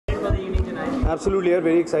Absolutely, I'm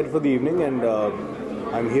very excited for the evening, and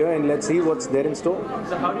I'm here, and let's see what's there in store.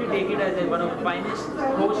 So how do you take it as one of the finest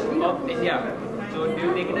hosts of India? So do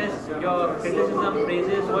you take it as your criticism,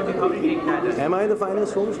 praises? How do you take that as? Am I the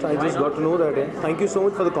finest host? I just got to know that. Thank you so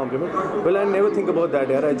much for the compliment. Well, I never think about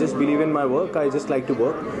that. I just believe in my work. I just like to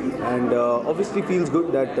work, and obviously feels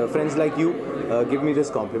good that friends like you give me this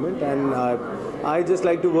compliment, and I just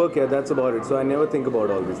like to work here. That's about it. So I never think about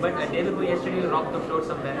all this. But a day before yesterday, you rocked the floor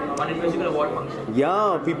somewhere on a musical award function.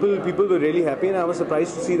 Yeah, people were really happy, and I was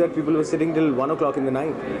surprised to see that people were sitting till 1 o'clock in the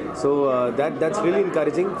night. So that's really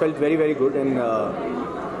encouraging. Felt very good, and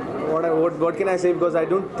what can I say? Because I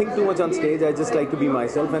don't think too much on stage. I just like to be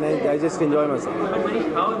myself, and I just enjoy myself. But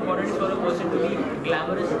Manish, how important is for a person to be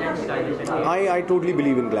glamorous and stylish? I totally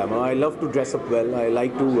believe in glamour. I love to dress up well. I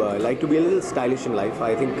like to be a little stylish in life.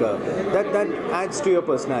 I think that adds to your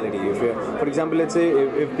personality. For example, let's say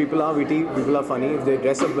if people are witty, people are funny. If they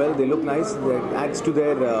dress up well, they look nice. That adds to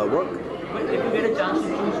their work. But if you get a chance to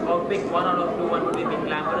choose or pick one out of two, one would be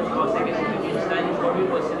glamorous or second would be stylish, what do you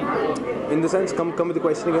personally prefer? In the sense, come with the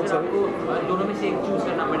question again, sorry. दोनों में से एक choose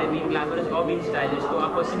करना पड़े, being glamorous or being stylish. तो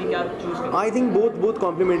आप personally क्या choose करेंगे? I think both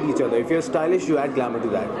complement each other. If you're stylish, you add glamour to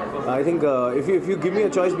that. I think if you give me a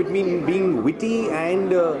choice between being witty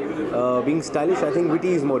and being stylish, I think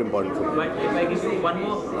witty is more important for me. But if I give you one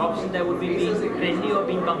more option, that would be being trendy or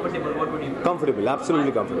being comfortable. What would you? Comfortable,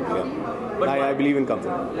 absolutely comfortable. Yeah. But I believe in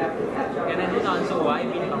comfort. Can I just answer why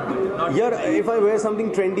being comfortable? Not If I wear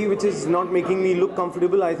something trendy which is not making me look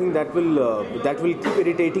comfortable, I think that will keep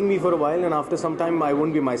irritating me for a while, and after some time I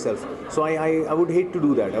won't be myself. So I would hate to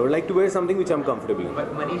do that. I would like to wear something which I'm comfortable in.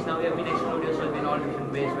 But Manish, now you have been explored yourself in all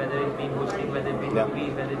different ways, whether it's been hosting, whether it's been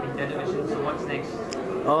movies, whether it's been television. So what's next?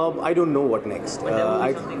 I don't know what next. But there will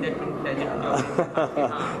be something that will tell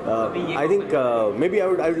you. I think maybe I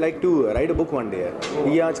would like to write a book one day.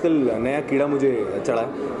 ये आजकल नया कीड़ा मुझे चढ़ा है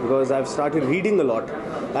because I've started reading a lot.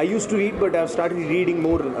 I used to read, but I've started reading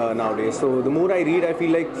more nowadays. So the more I read, I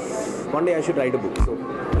feel like one day I should write a book. So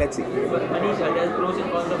let's see. But Manish, there's pros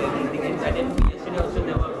and cons of everything. And I didn't yesterday also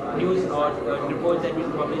there were news or reports that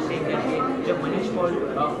been published saying that जब Manish Paul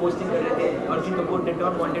hosting कर रहे थे, Arjun Kapoor did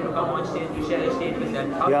not wanted to come on stage to share a stage with that.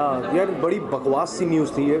 Yeah, यार बड़ी बकवास सी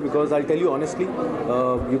news थी ये because I'll tell you honestly,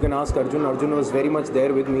 you can ask Arjun. Arjun was very much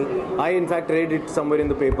there with me. I in fact read it somewhere in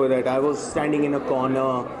the paper that I was standing in a corner.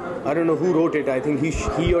 I don't know who wrote it. I think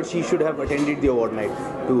he or she should have attended the award night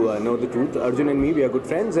to know the truth. Arjun and me, we are good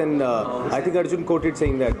friends, and I think Arjun quoted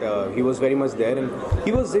saying that he was very much there, and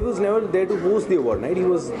he was never there to host the award night. He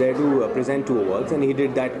was there to present 2 awards, and he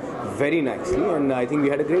did that very nicely, and I think we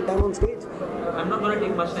had a great time on stage. I'm not going to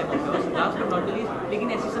take much time of yours. Last but not the least,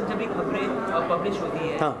 लेकिन ऐसी सब जब खबरें publish होती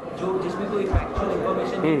है जो जिसमें कोई factual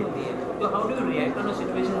information नहीं होती है, तो how do you react on a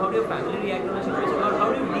situation? How do your family react on a situation? Or how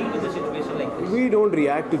do you deal with a situation like this? We don't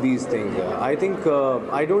react to these things. I think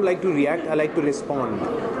I don't like to react. I like to respond,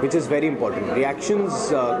 which is very important. Reactions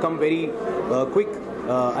come very quick.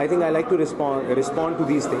 I think I like to respond to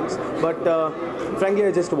these things, but frankly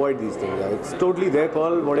I just avoid these things. It's totally their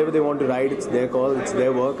call. Whatever they want to write, it's their call, it's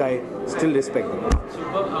their work. I still respect them.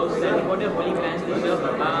 Superb, outstanding. What are holy plans this year?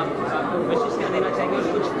 Wishes क्या देना चाहेंगे?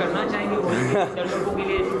 कुछ करना चाहेंगे होली लोगों के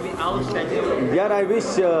लिए? It would be outstanding. यार I wish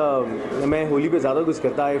मैं होली पे ज़्यादा कुछ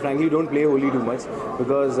करता. I frankly don't play Holi too much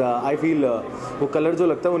because I feel वो कलर जो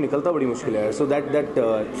लगता है वो निकलता बड़ी मुश्किल है. So that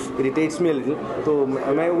irritates me a little. तो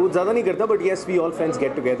मैं वो ज़्यादा नहीं करता. But yes, we all friends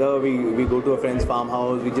get together, we go to a friend's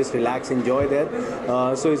farmhouse, we just relax, enjoy there.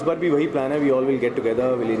 So इस बार भी वही plan है. We all will get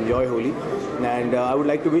together, we'll enjoy Holi, and I would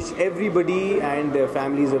like to wish everybody and their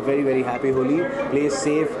families a very happy Holi. Play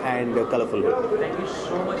safe and colorful Holi. Thank you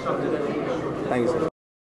so much, Dr. Thank you, sir.